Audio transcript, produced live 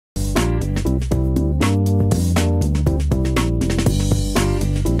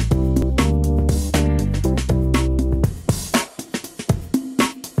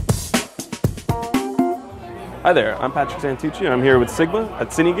Hi there, I'm Patrick Santucci and I'm here with Sigma at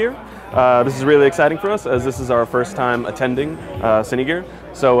Cine Gear. This is really exciting for us as this is our first time attending Cine Gear.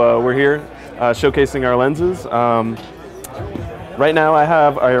 So we're here showcasing our lenses. Right now I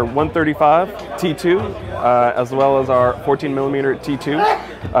have our 135 T2 as well as our 14mm T2.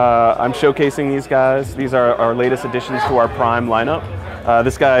 I'm showcasing these guys. These are our latest additions to our Prime lineup.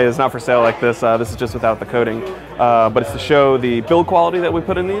 This guy is not for sale like this. This is just without the coating. But it's to show the build quality that we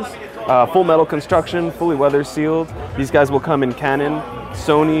put in these. Full metal construction, fully weather sealed. These guys will come in Canon,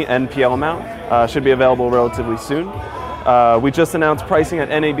 Sony, and PL mount. Should be available relatively soon. We just announced pricing at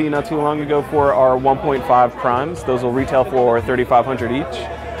NAB not too long ago for our 1.5 primes. Those will retail for $3,500 each.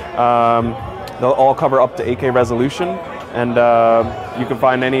 They'll all cover up to 8K resolution, and you can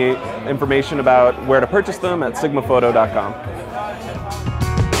find any information about where to purchase them at sigmaphoto.com.